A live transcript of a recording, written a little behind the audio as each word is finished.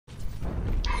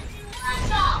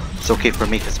It's okay for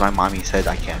me because my mommy said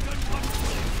I can.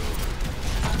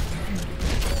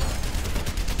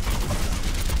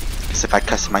 Because if I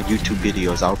cuss my YouTube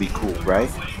videos, I'll be cool,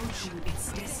 right?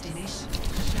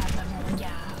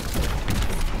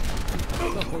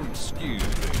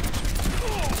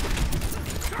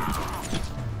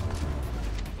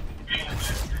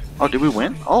 Oh, did we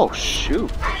win? Oh,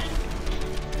 shoot.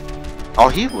 Oh,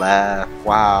 he left.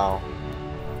 Wow.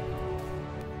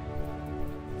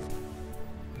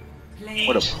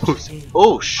 What a pussy.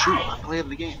 Oh, shoot. I'm playing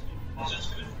the game.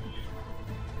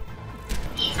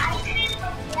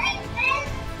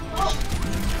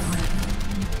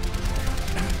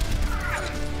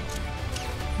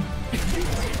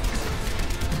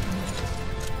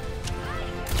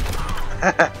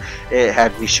 It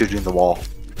had me shooting the wall.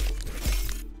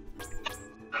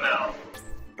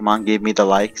 Come on, give me the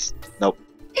likes. Nope.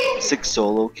 6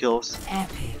 solo kills.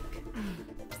 Epic.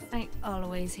 I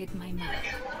always hit my mark.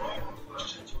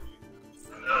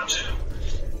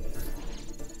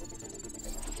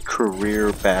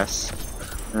 Career best.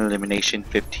 Elimination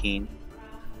 15.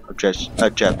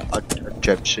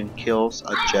 Ejection kills.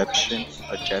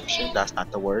 Ejection. That's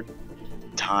not the word.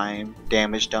 Time.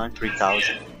 Damage done.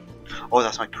 3,000. Oh,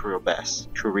 that's my career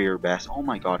best. Career best. Oh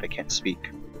my god, I can't speak.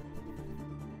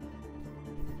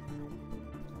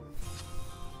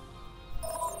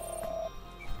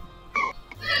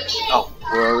 Oh,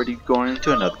 we're already going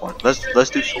into another one. Let's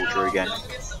do soldier again.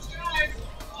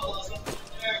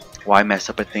 Why mess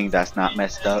up a thing that's not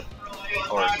messed up?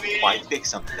 Or why fix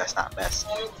something that's not messed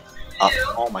up?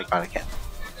 Oh my god, I can't.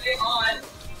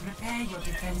 Prepare your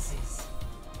defenses.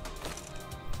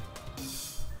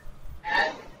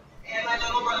 And my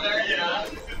little brother, yeah.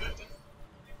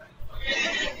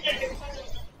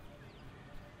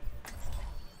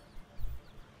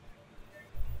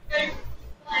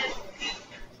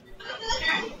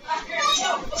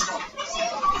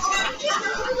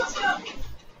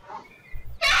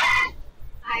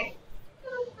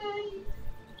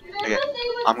 Okay,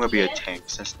 I'm gonna be a tank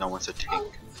since no one's a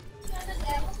tank.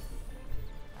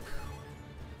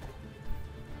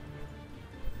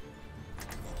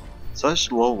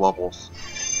 Such low levels.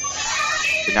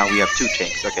 So now we have 2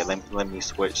 tanks. Okay, let me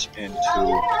switch into.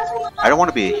 I don't want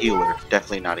to be a healer.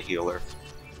 Definitely not a healer.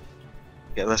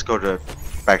 Yeah, let's go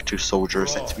back to soldier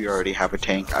since we already have a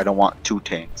tank. I don't want 2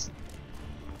 tanks.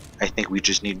 I think we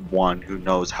just need one who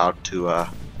knows how to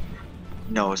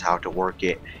work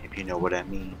it, if you know what I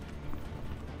mean.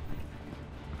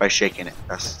 By shaking it,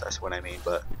 that's what I mean.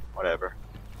 But whatever.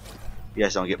 You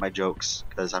guys don't get my jokes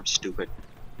because I'm stupid.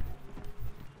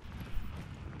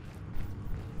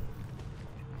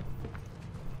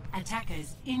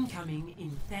 Attackers incoming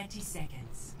in 30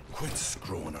 seconds. Quit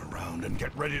screwing around and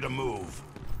get ready to move.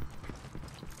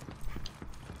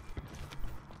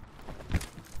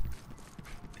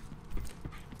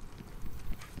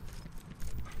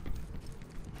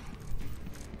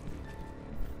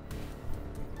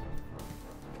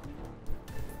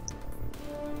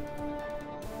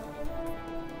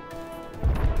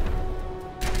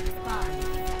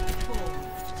 Five, 4,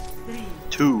 3,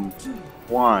 2,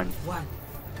 1. 1.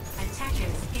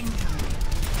 Attackers incoming.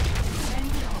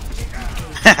 Send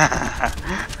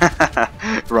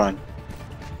objective. Run.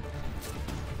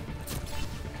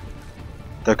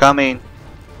 They're coming.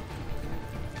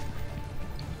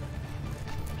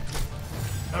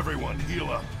 Everyone,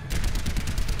 heal up.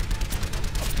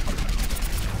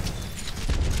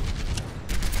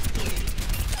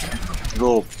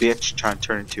 Little bitch trying to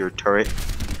turn into your turret.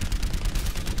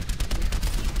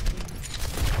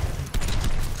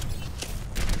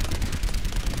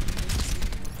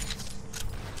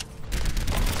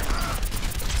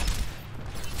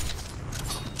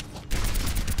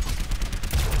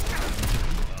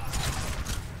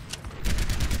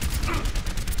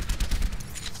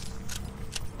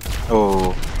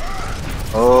 Oh.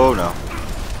 Oh no.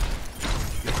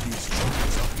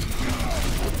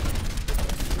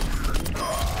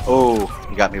 Oh,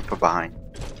 you got me from behind.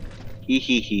 Hee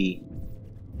hee hee.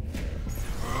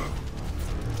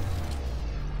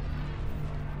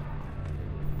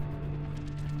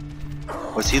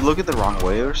 Was he looking the wrong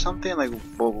way or something? Like,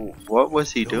 what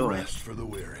was he doing? Rest for the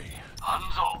weary.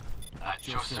 Hanzo, at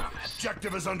your service.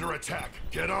 Objective is under attack.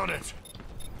 Get on it.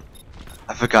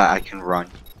 I forgot I can run.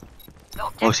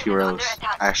 Most heroes.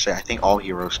 Actually, I think all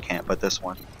heroes can't, but this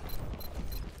one.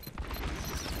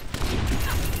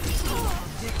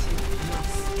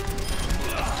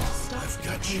 I've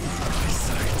got you in my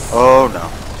sights. Oh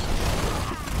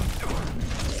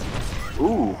no.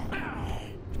 Ooh.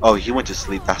 Oh, he went to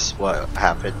sleep. That's what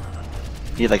happened.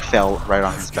 He like fell right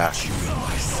on his back. You in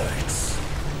my sights.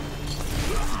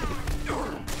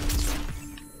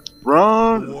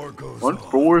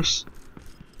 force.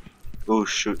 Oh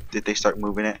shoot, did they start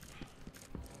moving it?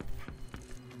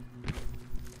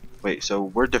 Wait, so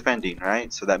we're defending,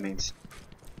 right? So that means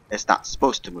it's not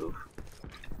supposed to move.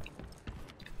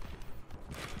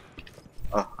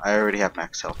 Oh, I already have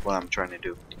max health. What am I trying to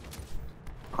do?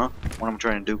 Huh? What am I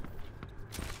trying to do?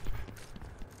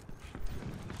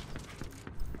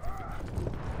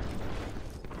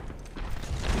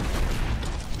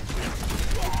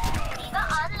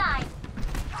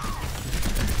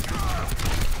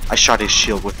 I shot his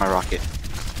shield with my rocket.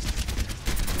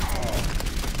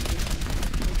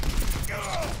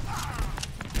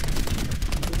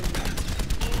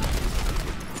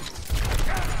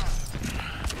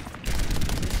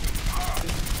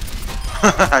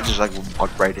 I just like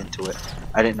walked right into it.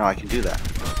 I didn't know I could do that.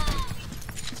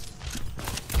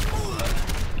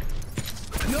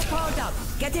 You're powered up.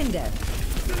 Get in there.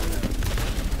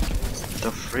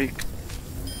 The freak?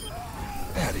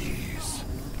 At ease.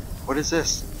 What is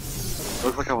this? It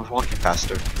looked like I was walking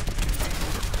faster.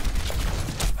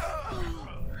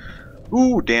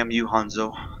 Ooh, damn you,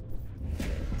 Hanzo.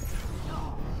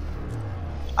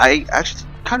 I actually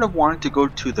kind of wanted to go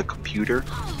to the computer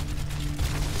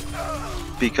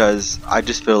because I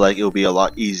just feel like it'll be a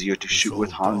lot easier to shoot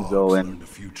with Hanzo and A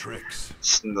few tricks.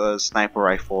 the sniper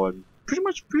rifle and pretty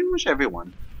much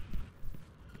everyone.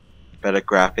 Better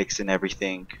graphics and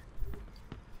everything.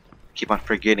 Keep on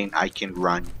forgetting I can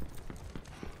run.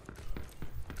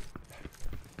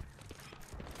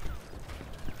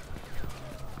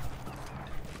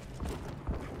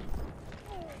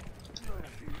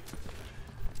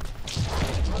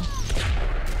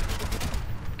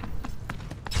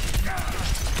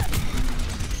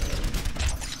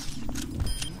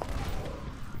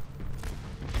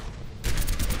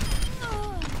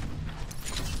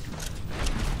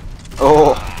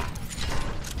 Oh!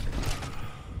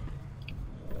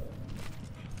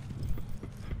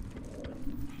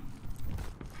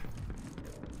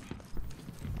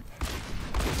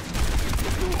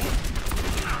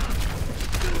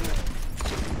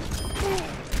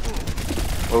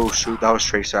 Oh shoot, that was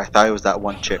Tracer. I thought it was that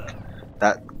one chick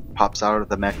that pops out of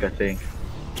the mecha thing.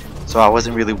 So I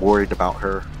wasn't really worried about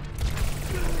her.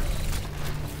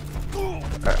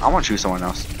 Alright, I want to choose someone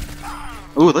else.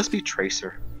 Ooh, let's be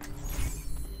Tracer.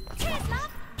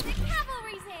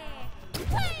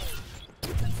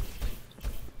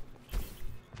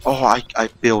 Oh, I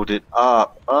build it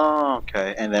up. Oh,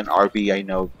 okay. And then RB, I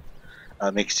know,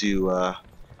 makes you,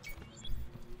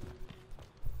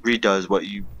 redoes what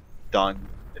you've done,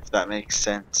 if that makes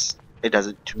sense. It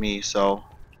doesn't to me, so,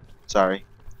 sorry.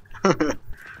 Hmm.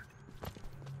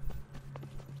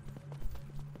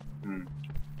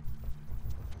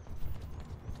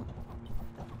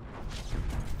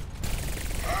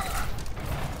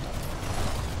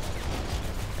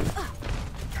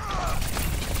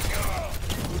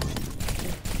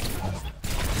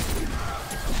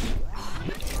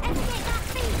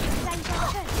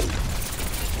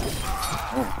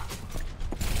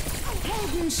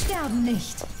 Helden sterben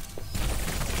nicht.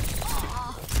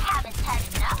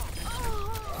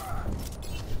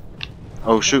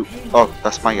 Oh shoot. Oh,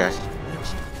 that's my guy.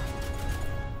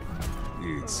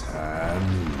 It's hand.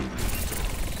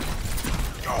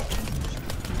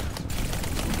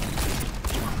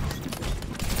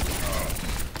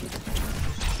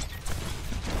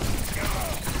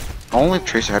 Only if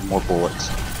Tracer had more bullets.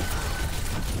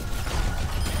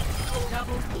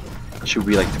 She would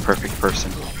be like the perfect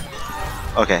person.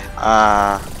 Okay,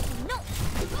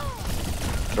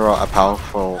 throw out a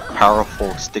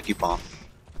powerful sticky bomb.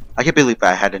 I can't believe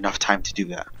I had enough time to do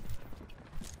that.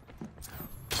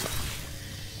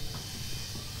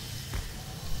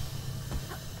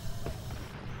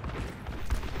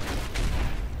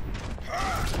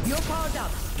 You're powered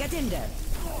up. Get in there.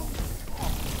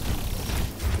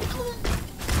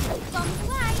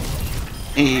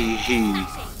 Hee hee.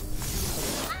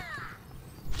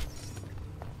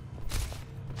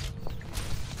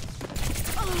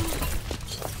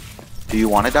 Do you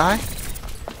want to die?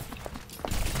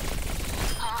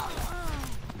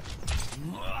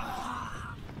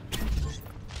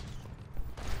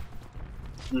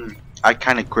 I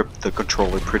kind of grip the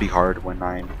controller pretty hard when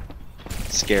I'm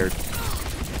scared.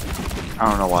 I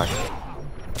don't know why.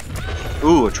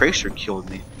 Ooh, a Tracer killed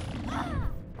me.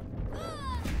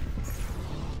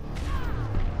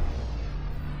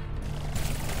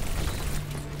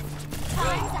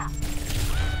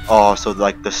 Oh, so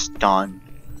like the stun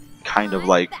kind of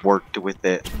like worked with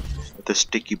it, with the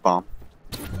sticky bomb.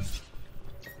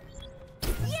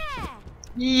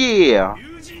 Yeah.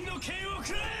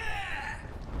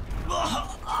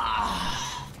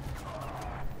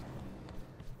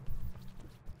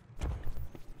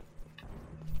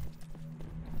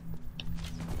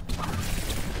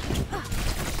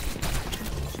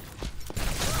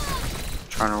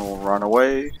 Run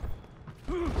away.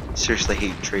 Seriously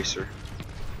hate Tracer.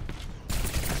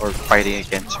 Or fighting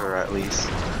against her at least.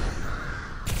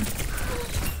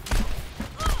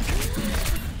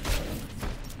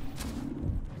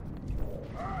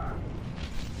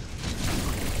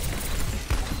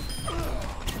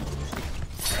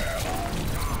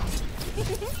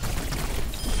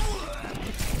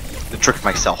 I tricked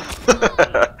myself.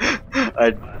 I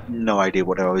had no idea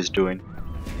what I was doing.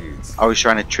 I was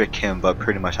trying to trick him, but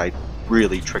pretty much I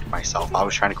really tricked myself. I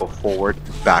was trying to go forward,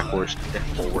 backwards, then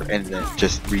forward, and then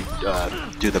just do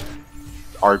the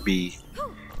RB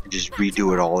and just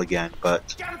redo it all again.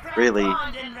 But really,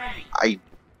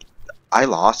 I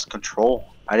lost control.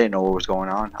 I didn't know what was going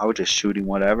on. I was just shooting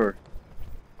whatever.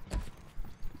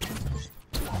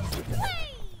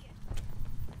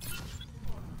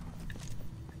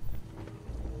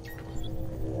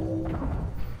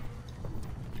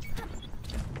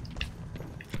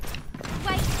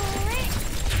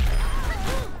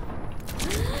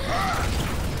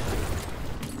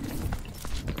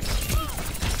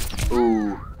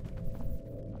 Ooh.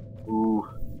 Ooh.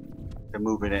 They're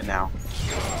moving it now.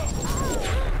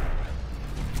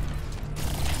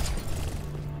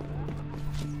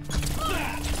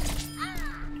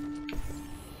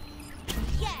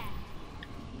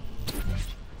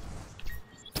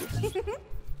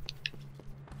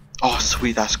 Oh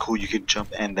sweet, that's cool. You can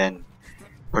jump and then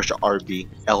push the RB,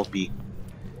 LB.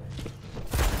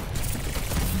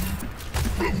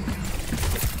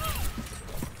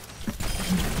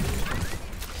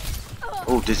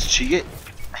 Oh, did she get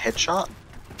a headshot?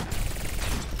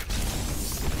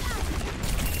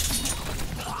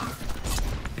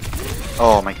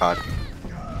 Oh my god.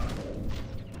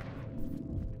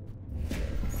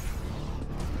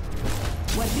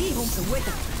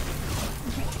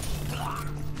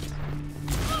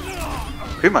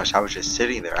 Pretty much I was just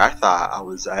sitting there. I thought I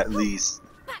was at least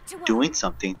doing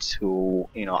something to,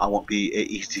 you know, I won't be an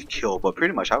easy kill, but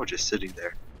pretty much I was just sitting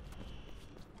there.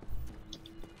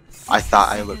 I thought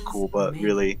I looked cool, but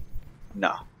really,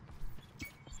 no.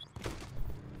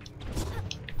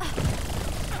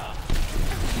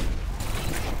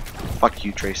 Fuck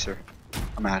you, Tracer.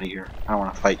 I'm out of here. I don't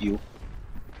want to fight you.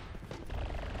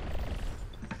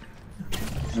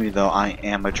 Even though I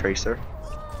am a Tracer.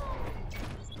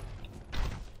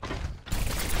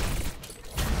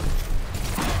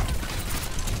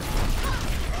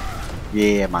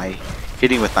 Yeah, my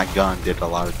hitting with my gun did a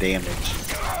lot of damage.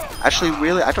 Actually,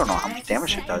 really, I don't know how much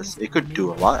damage it does. It could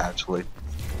do a lot, actually.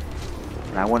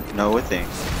 And I wouldn't know a thing.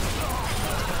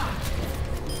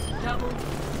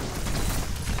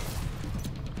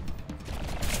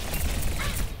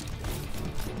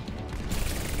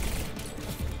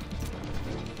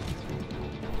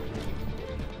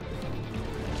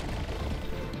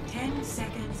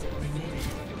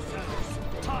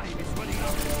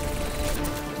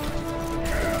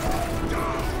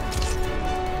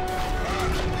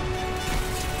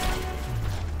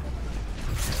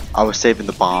 I was saving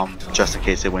the bomb just in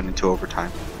case it went into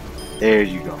overtime. There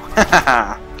you go.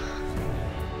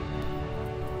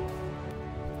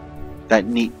 That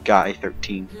neat guy,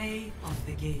 13. Play of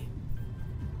the game.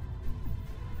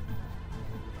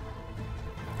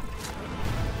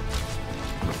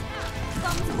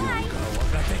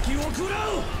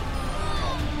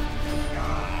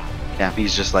 Yeah,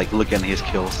 he's just like looking at his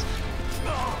kills.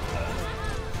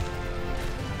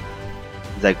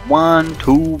 He's like 1,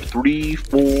 2, 3,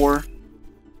 4.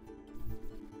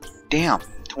 Damn,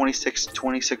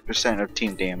 26% of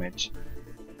team damage.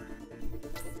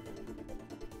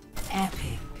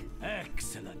 Epic.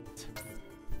 Excellent.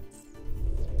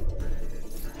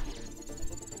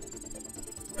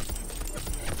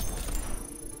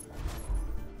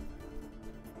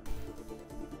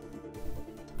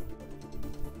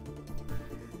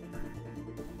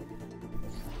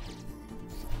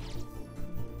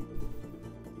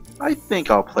 I think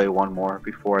I'll play one more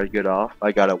before I get off.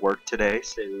 I gotta work today,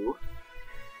 so...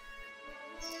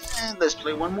 And let's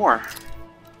play one more.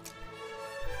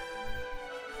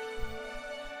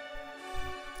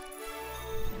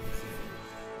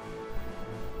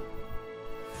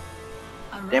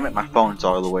 Damn it, my phone's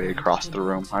all the way across the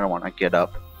room. I don't want to get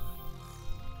up.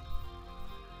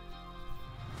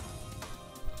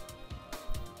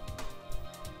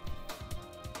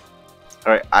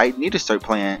 Alright, I need to start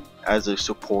playing as a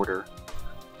supporter.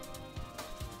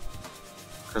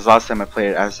 Because last time I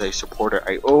played as a supporter,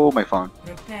 my phone.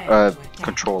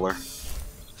 Controller.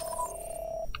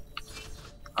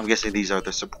 I'm guessing these are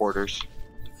the supporters.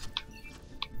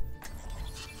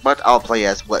 But I'll play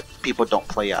as what people don't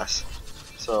play as.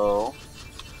 So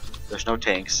there's no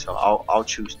tanks, so I'll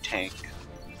choose tank.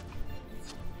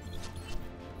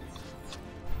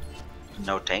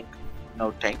 No tank.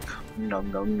 No tank. No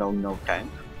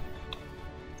tank.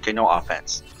 Okay, no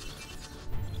offense.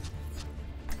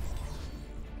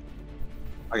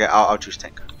 Okay, I'll choose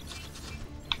tank.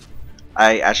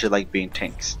 I actually like being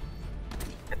tanks.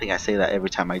 I think I say that every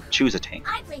time I choose a tank.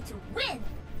 I play to win.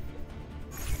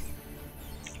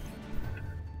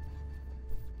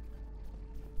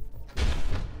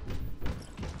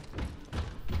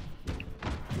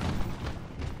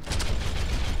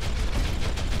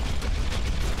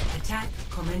 Attack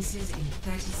commences in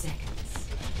 30 seconds.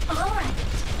 All right,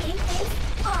 game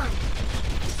is on.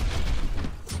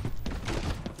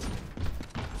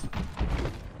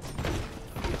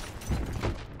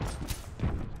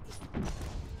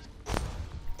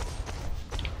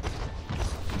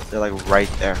 They're like right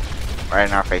there, right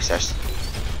in our faces.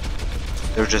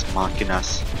 They're just mocking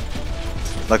us.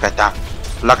 Look at them.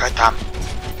 Look at them.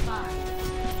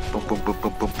 Boom, boom, boom,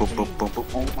 boom, boom, boom, boom, boom, boom.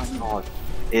 Oh my god.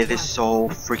 It is so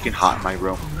freaking hot in my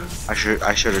room. I should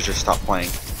have just stopped playing.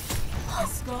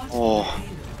 Oh.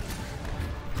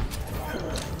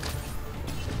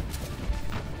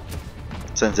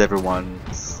 Since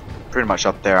everyone's pretty much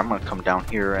up there, I'm gonna come down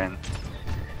here and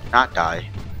not die.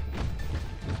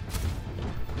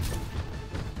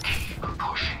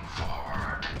 Pushing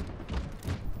forward.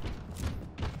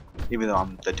 Even though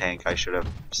I'm the tank, I should have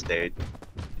stayed.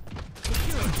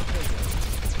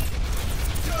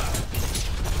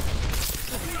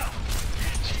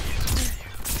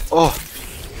 Oh!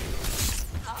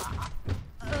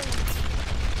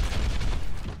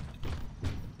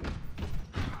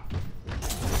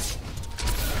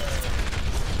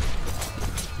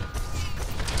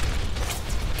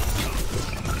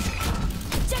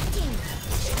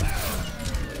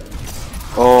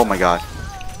 Oh my god.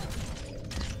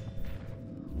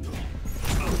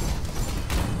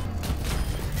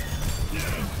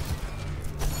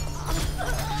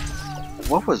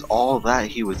 What was all that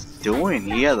he was doing?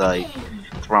 He had like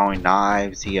throwing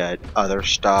knives, he had other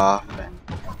stuff, and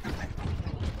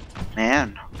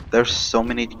man, there's so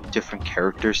many different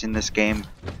characters in this game,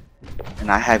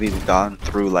 and I haven't even gotten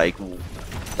through like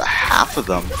the half of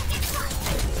them.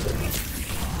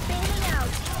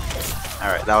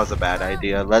 Alright, that was a bad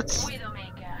idea. Let's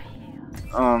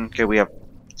okay, we have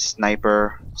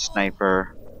sniper.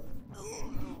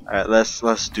 Alright,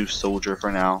 let's do soldier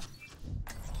for now.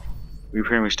 We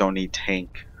pretty much don't need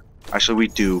tank. Actually we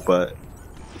do, but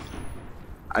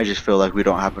I just feel like we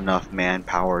don't have enough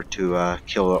manpower to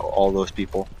kill all those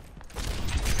people.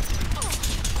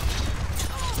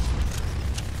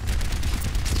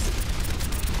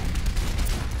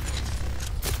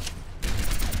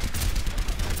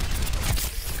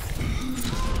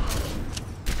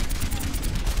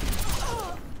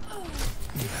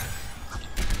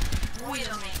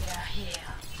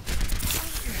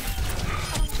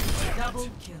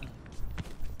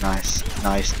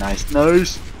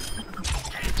 Nice.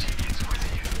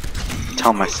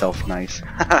 Tell myself nice.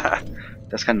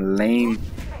 That's kind of lame.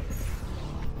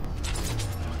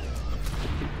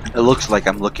 It looks like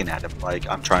I'm looking at him, like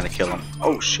I'm trying to kill him.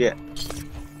 Oh shit.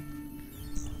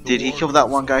 Did he kill that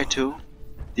one guy too?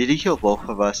 Did he kill both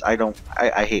of us? I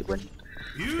hate when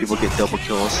people get double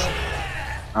kills.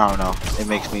 I don't know. It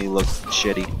makes me look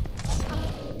shitty.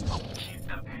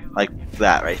 Like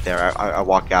that right there. I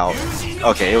walk out.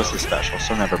 Okay, it was his special,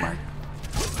 so never mind.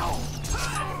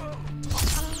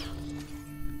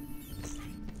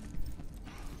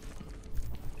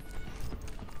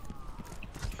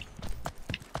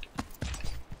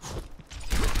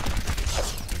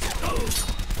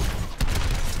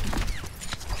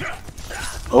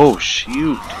 Oh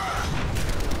shoot.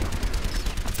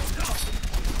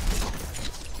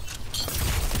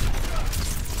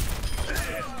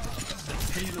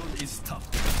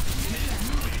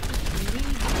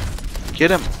 Get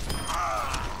him.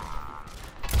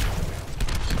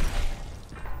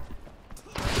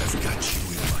 I've got you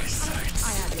in my sights.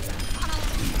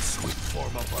 Sweet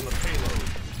form up on the payload.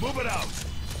 Move it out.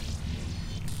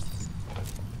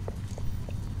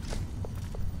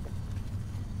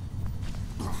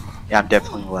 Yeah, I'm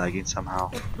definitely lagging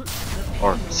somehow.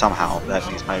 Or somehow, that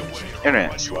means my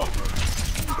internet's slow.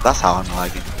 But that's how I'm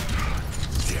lagging.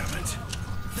 Damn it.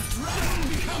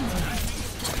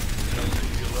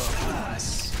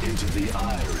 Into the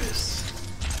iris.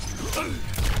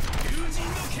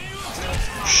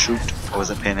 Shoot, I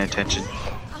wasn't paying attention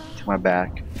to my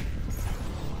back.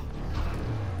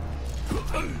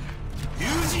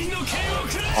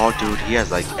 Oh dude, he has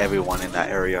like everyone in that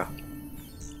area.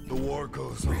 The war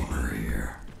goes over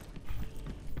here.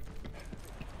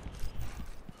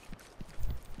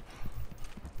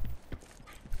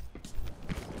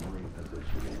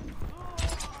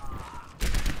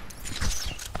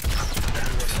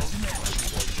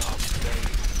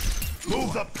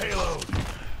 the payload.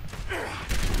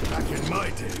 Back in my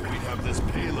day, we'd have this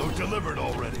payload delivered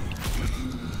already.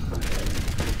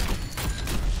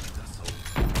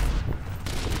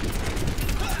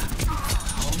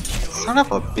 Son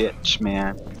of a bitch,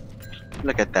 man.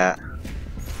 Look at that.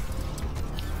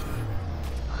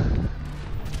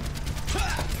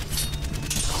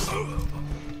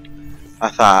 I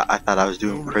thought I was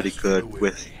doing pretty good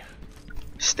with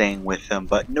staying with him,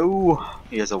 but no,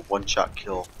 he has a one-shot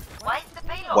kill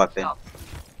weapon.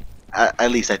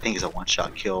 At least I think it's a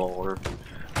one-shot kill,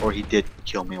 or he did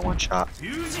kill me in one shot.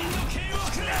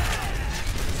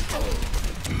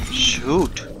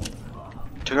 Shoot!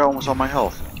 Took out almost all my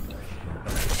health.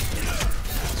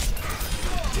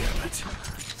 Damn it.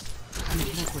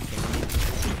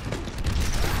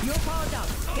 You're powered up.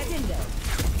 Get in there.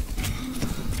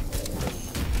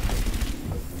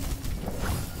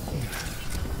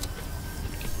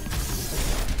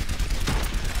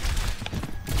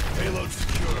 Payload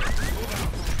secure.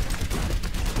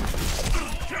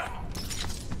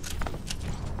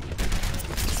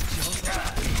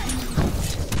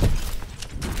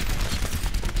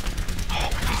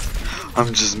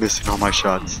 I'm just missing all my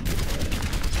shots.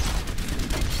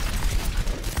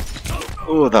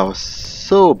 Oh, that was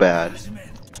so bad.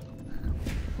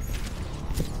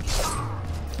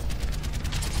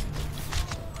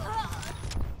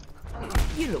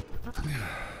 You look.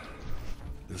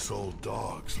 This old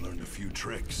dog's learned a few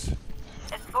tricks.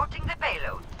 Escorting the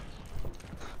payload.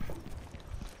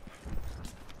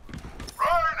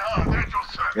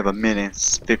 You have a minute,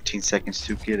 15 seconds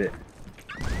to get it.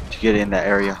 To get in that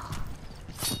area.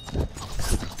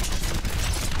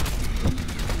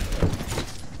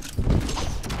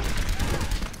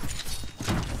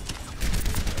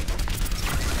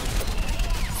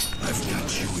 I've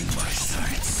got you in my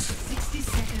sights. 60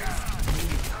 seconds.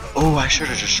 Oh, I should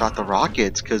have just shot the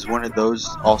rockets, because one of those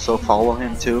also follow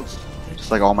him too. Just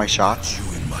like all my shots. You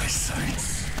in my sights.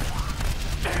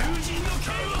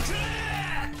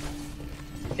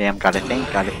 Damn, gotta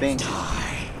think, gotta think. Healing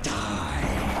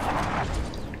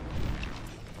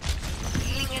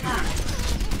it up.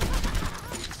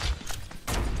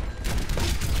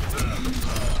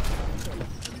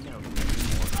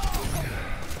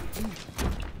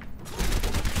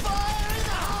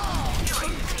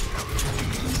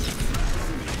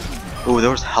 Oh,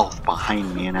 there was health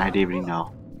behind me and I didn't even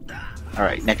know.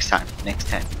 Alright, next time, next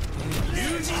 10.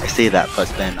 I say that, but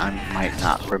then I might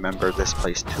not remember this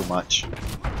place too much.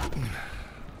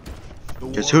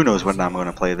 Because who knows when I'm going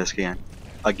to play this again.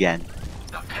 The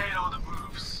payload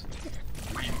moves.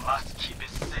 We must keep it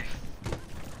safe.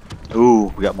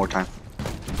 Ooh, we got more time.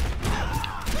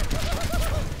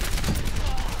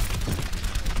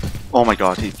 Oh my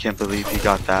god, he can't believe he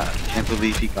got that. Can't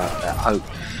believe he got that.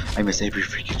 I miss every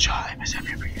freaking shot. I miss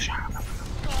every freaking shot.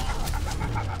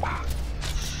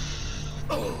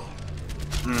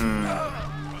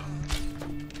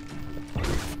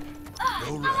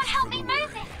 No rest for the weary.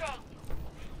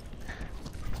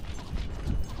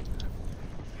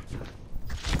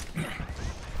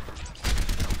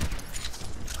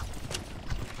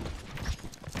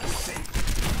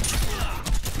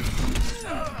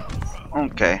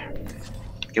 Okay.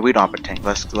 Okay, we don't have a tank.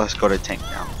 Let's go to tank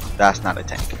now. That's not a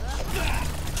tank.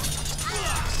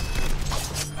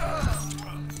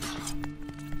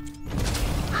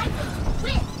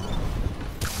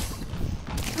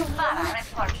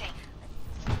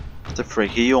 What the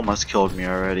frick? He almost killed me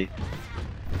already.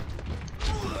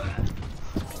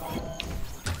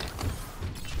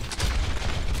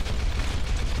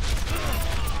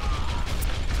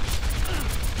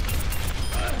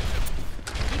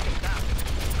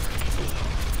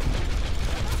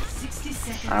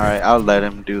 Alright, I'll let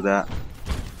him do that.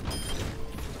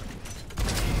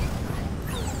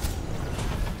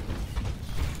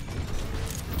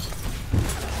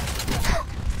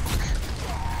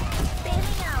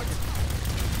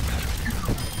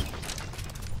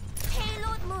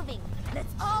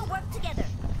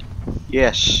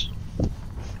 Yes.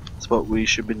 That's what we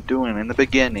should have been doing in the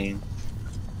beginning.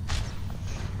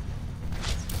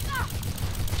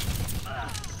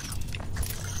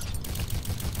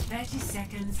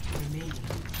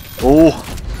 Oh,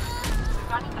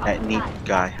 that neat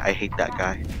guy. I hate that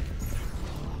guy.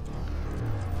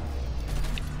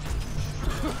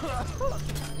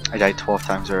 I died 12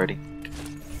 times already.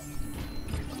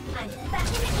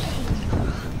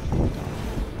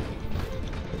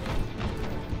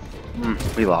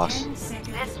 We lost.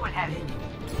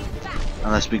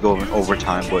 Unless we go in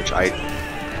overtime, which I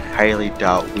highly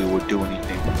doubt we would do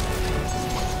anything.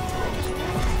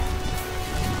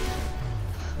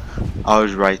 I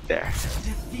was right there.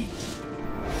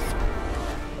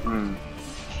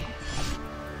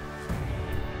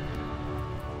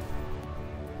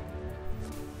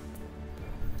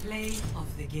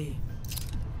 of the game.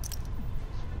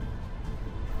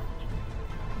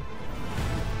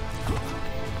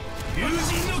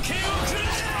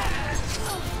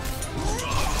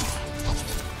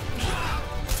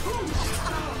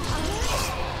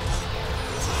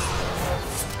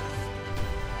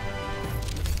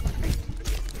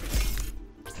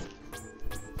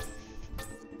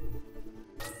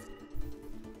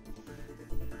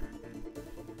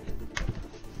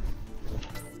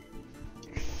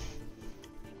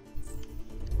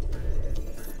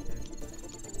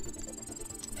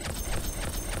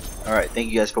 Alright,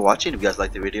 thank you guys for watching. If you guys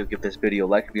liked the video, give this video a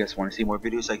like. If you guys want to see more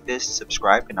videos like this,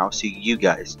 subscribe, and I'll see you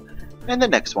guys in the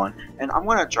next one. And I'm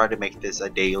going to try to make this a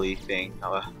daily thing.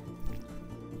 I'll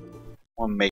make